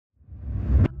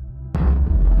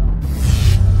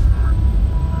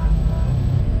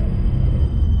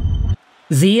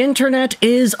The internet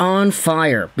is on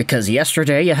fire because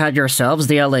yesterday you had yourselves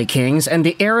the LA Kings and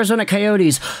the Arizona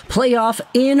Coyotes playoff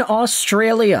in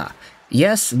Australia.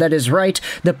 Yes, that is right.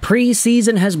 The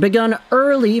preseason has begun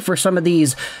early for some of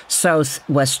these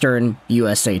southwestern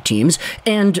USA teams,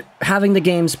 and having the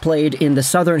games played in the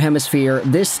southern hemisphere,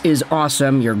 this is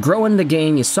awesome. You're growing the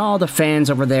game. You saw the fans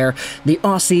over there. The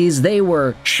Aussies, they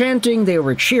were chanting, they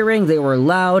were cheering, they were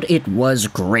loud. It was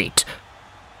great.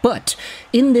 But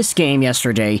in this game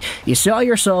yesterday, you saw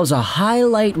yourselves a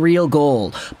highlight reel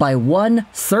goal by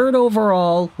 1/3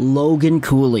 overall Logan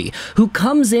Cooley, who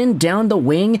comes in down the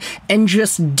wing and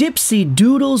just dipsy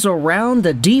doodles around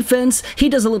the defense. He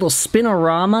does a little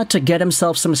spinorama to get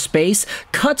himself some space,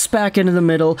 cuts back into the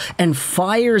middle, and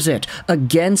fires it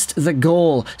against the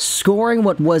goal, scoring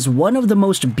what was one of the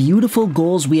most beautiful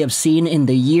goals we have seen in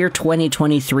the year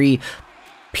 2023,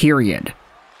 period.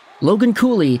 Logan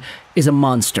Cooley is a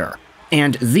monster,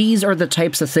 and these are the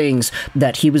types of things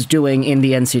that he was doing in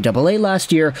the NCAA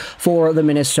last year for the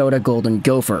Minnesota Golden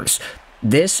Gophers.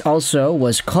 This also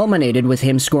was culminated with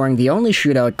him scoring the only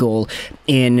shootout goal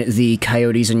in the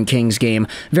Coyotes and Kings game.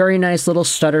 Very nice little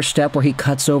stutter step where he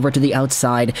cuts over to the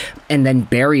outside and then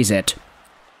buries it.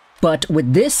 But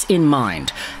with this in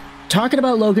mind, talking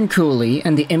about Logan Cooley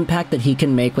and the impact that he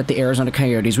can make with the Arizona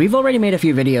Coyotes, we've already made a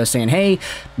few videos saying, hey,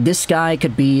 this guy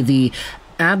could be the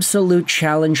absolute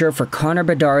challenger for Connor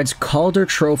Bedard's Calder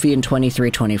Trophy in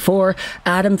 23-24.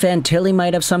 Adam Fantilli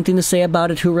might have something to say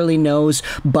about it, who really knows,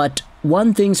 but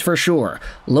one thing's for sure,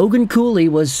 Logan Cooley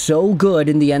was so good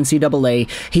in the NCAA,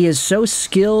 he is so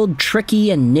skilled, tricky,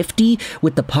 and nifty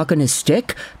with the puck on his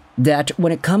stick, that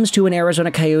when it comes to an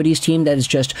Arizona Coyotes team that is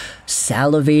just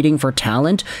salivating for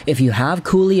talent, if you have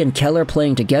Cooley and Keller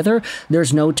playing together,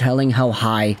 there's no telling how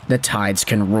high the tides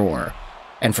can roar.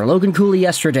 And for Logan Cooley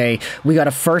yesterday, we got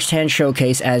a first-hand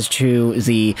showcase as to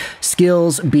the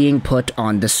skills being put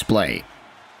on display.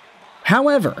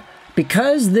 However,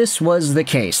 because this was the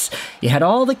case, you had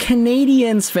all the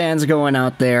Canadiens fans going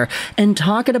out there and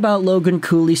talking about Logan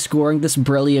Cooley scoring this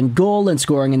brilliant goal and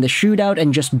scoring in the shootout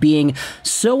and just being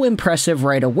so impressive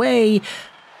right away,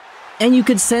 and you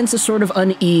could sense a sort of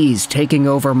unease taking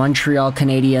over Montreal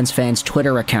Canadiens fans'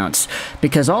 Twitter accounts,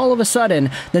 because all of a sudden,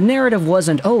 the narrative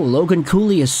wasn't, oh, Logan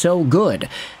Cooley is so good.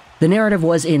 The narrative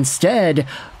was instead,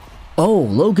 oh,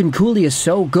 Logan Cooley is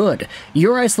so good.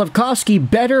 Juraj Slafkovsky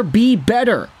better be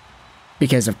better.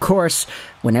 Because, of course,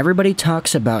 when everybody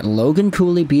talks about Logan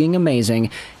Cooley being amazing,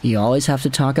 you always have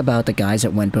to talk about the guys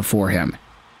that went before him.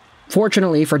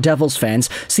 Fortunately for Devils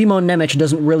fans, Simon Nemec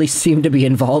doesn't really seem to be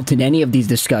involved in any of these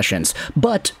discussions,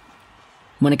 but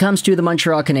when it comes to the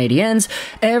Montreal Canadiens,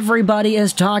 everybody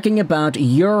is talking about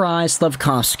Juraj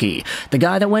Slafkovsky, the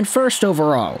guy that went first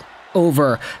overall,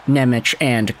 over Nemec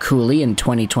and Cooley in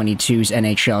 2022's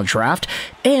NHL Draft.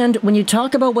 And when you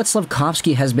talk about what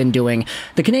Slafkovsky has been doing,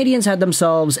 the Canadiens had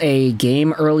themselves a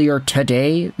game earlier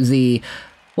today, the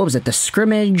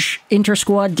scrimmage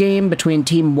inter-squad game between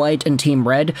Team White and Team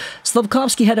Red.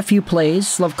 Slafkovsky had a few plays.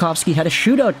 Slafkovsky had a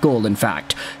shootout goal, in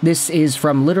fact. This is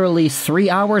from literally 3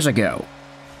 hours ago.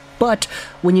 But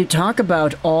when you talk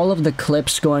about all of the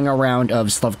clips going around of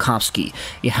Slafkovsky,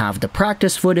 you have the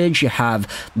practice footage, you have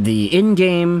the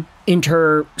in-game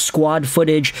inter-squad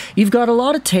footage, you've got a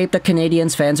lot of tape that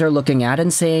Canadiens fans are looking at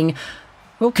and saying,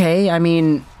 okay, I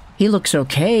mean, he looks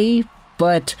okay,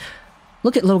 but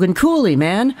look at Logan Cooley,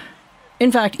 man.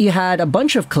 In fact, you had a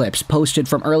bunch of clips posted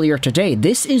from earlier today.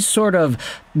 This is sort of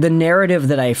the narrative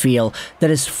that I feel that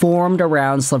is formed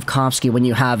around Slafkovsky when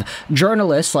you have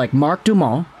journalists like Mark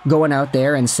Dumont going out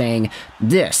there and saying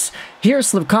this.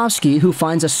 Here's Slafkovsky, who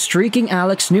finds a streaking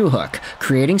Alex Newhook,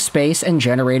 creating space and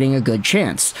generating a good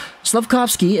chance.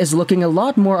 Slafkovsky is looking a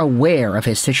lot more aware of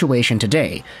his situation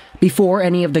today. Before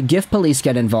any of the GIF police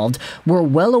get involved, we're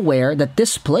well aware that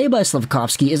this play by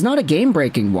Slafkovsky is not a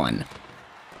game-breaking one.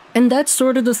 And that's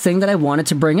sort of the thing that I wanted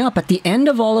to bring up. At the end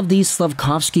of all of these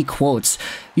Slafkovsky quotes,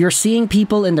 you're seeing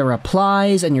people in the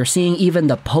replies, and you're seeing even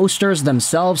the posters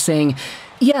themselves saying,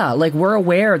 yeah, like, we're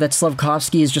aware that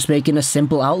Slafkovsky is just making a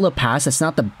simple outlet pass. It's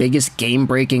not the biggest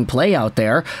game-breaking play out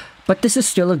there, but this is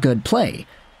still a good play.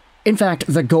 In fact,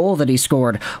 the goal that he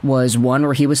scored was one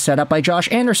where he was set up by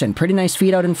Josh Anderson. Pretty nice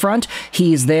feed out in front.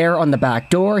 He's there on the back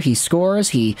door. He scores.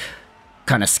 He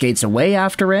kind of skates away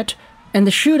after it. And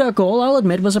the shootout goal, I'll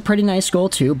admit, was a pretty nice goal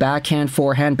too. Backhand,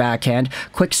 forehand, backhand,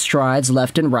 quick strides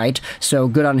left and right, so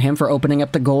good on him for opening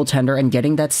up the goaltender and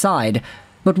getting that side.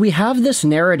 But we have this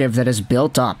narrative that is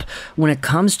built up when it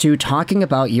comes to talking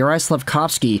about Juraj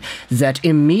Slafkovsky that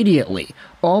immediately,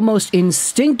 almost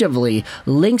instinctively,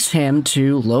 links him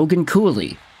to Logan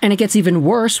Cooley. And it gets even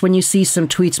worse when you see some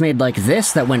tweets made like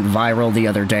this that went viral the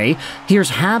other day.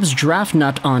 Here's Habs Draft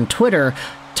Nut on Twitter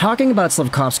talking about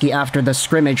Slafkovsky after the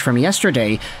scrimmage from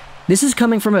yesterday. This is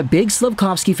coming from a big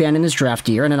Slafkovsky fan in his draft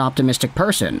year and an optimistic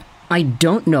person. I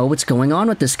don't know what's going on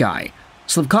with this guy.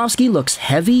 Slafkovsky looks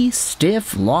heavy,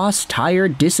 stiff, lost,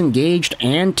 tired, disengaged,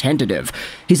 and tentative.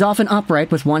 He's often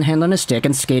upright with one hand on a stick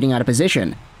and skating out of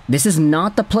position. This is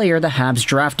not the player the Habs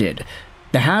drafted.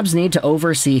 The Habs need to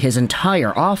oversee his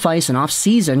entire off-ice and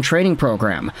off-season training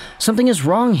program. Something is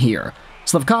wrong here.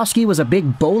 Slafkovsky was a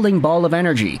big bowling ball of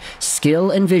energy,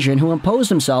 skill, and vision who imposed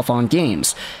himself on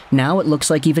games. Now it looks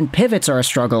like even pivots are a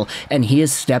struggle, and he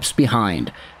is steps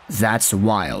behind. That's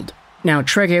wild. Now,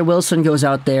 Tregear Wilson goes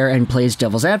out there and plays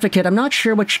devil's advocate. I'm not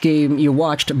sure which game you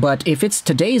watched, but if it's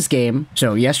today's game,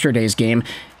 so yesterday's game,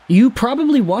 you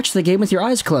probably watched the game with your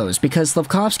eyes closed because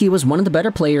Slafkovsky was one of the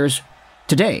better players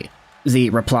today. The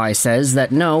reply says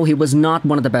that no, he was not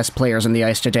one of the best players on the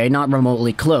ice today, not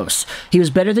remotely close. He was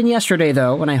better than yesterday,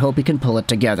 though, and I hope he can pull it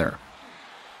together.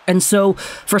 And so,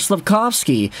 for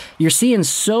Slafkovsky, you're seeing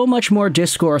so much more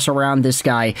discourse around this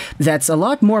guy that's a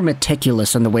lot more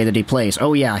meticulous in the way that he plays.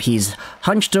 Oh yeah, he's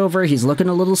hunched over, he's looking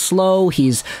a little slow,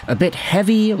 he's a bit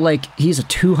heavy, like he's a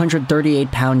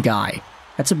 238-pound guy.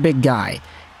 That's a big guy.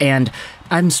 And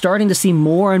I'm starting to see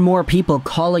more and more people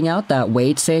calling out that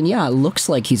weight, saying, yeah, it looks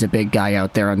like he's a big guy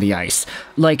out there on the ice.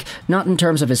 Like, not in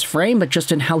terms of his frame, but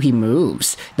just in how he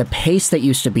moves. The pace that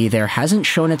used to be there hasn't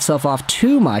shown itself off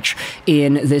too much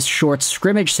in this short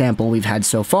scrimmage sample we've had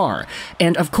so far.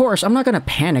 And of course, I'm not going to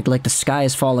panic like the sky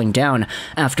is falling down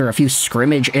after a few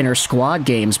scrimmage inter-squad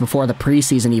games before the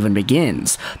preseason even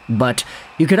begins. But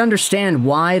you could understand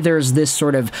why there's this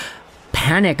sort of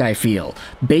panic, I feel,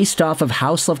 based off of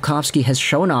how Slafkovsky has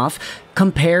shown off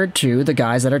compared to the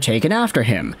guys that are taken after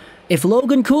him. If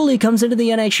Logan Cooley comes into the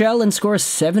NHL and scores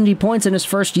 70 points in his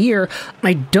first year,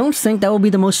 I don't think that will be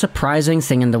the most surprising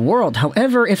thing in the world.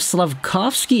 However, if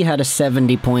Slafkovsky had a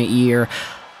 70-point year,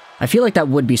 I feel like that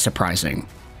would be surprising.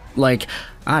 Like,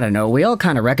 I don't know, we all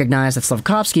kind of recognize that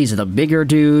Slafkovsky's the bigger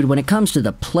dude. When it comes to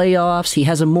the playoffs, he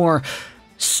has a more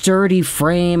sturdy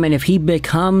frame, and if he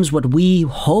becomes what we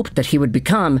hoped that he would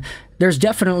become, there's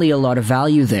definitely a lot of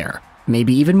value there.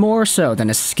 Maybe even more so than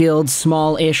a skilled,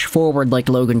 small-ish forward like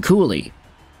Logan Cooley.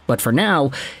 But for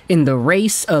now, in the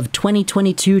race of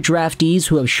 2022 draftees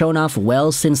who have shown off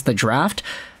well since the draft,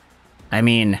 I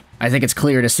mean, I think it's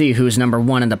clear to see who's number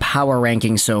one in the power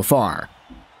rankings so far.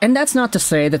 And that's not to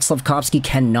say that Slafkovsky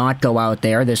cannot go out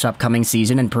there this upcoming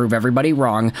season and prove everybody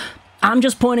wrong. I'm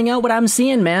just pointing out what I'm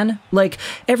seeing, man. Like,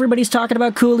 everybody's talking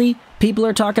about Cooley, people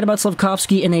are talking about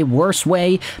Slafkovsky in a worse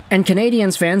way, and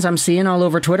Canadiens fans I'm seeing all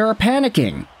over Twitter are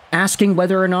panicking, asking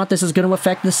whether or not this is going to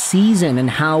affect the season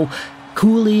and how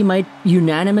Cooley might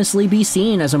unanimously be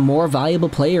seen as a more valuable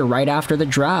player right after the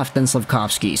draft than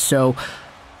Slafkovsky. So,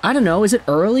 I don't know, is it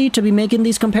early to be making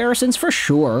these comparisons? For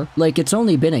sure. Like, it's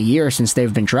only been a year since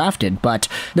they've been drafted, but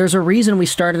there's a reason we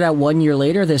started out 1 year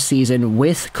later this season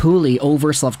with Cooley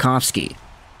over Slafkovsky.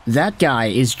 That guy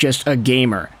is just a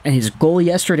gamer, and his goal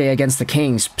yesterday against the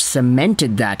Kings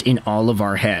cemented that in all of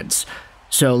our heads.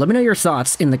 So let me know your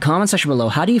thoughts in the comment section below.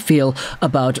 How do you feel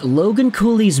about Logan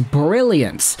Cooley's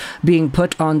brilliance being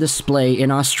put on display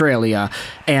in Australia?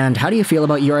 And how do you feel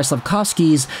about Juraj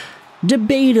Slafkovsky's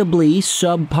debatably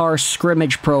subpar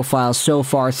scrimmage profile so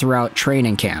far throughout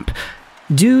training camp?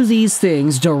 Do these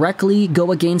things directly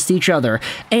go against each other,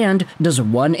 and does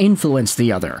one influence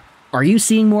the other? Are you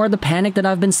seeing more of the panic that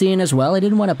I've been seeing as well? I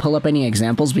didn't want to pull up any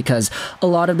examples because a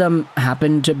lot of them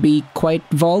happen to be quite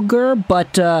vulgar,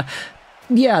 but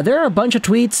yeah, there are a bunch of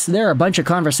tweets, there are a bunch of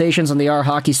conversations on the R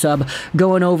Hockey sub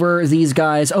going over these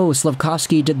guys. Oh,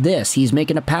 Slafkovsky did this. He's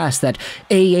making a pass that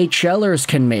AHLers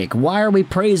can make. Why are we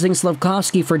praising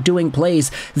Slafkovsky for doing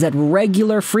plays that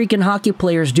regular freaking hockey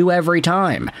players do every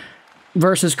time?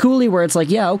 Versus Cooley, where it's like,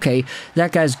 yeah, okay,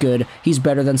 that guy's good. He's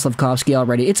better than Slafkovsky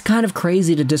already. It's kind of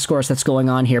crazy the discourse that's going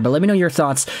on here, but let me know your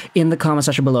thoughts in the comment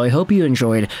section below. I hope you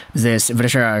enjoyed this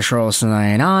video.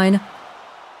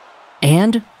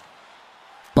 And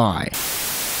bye.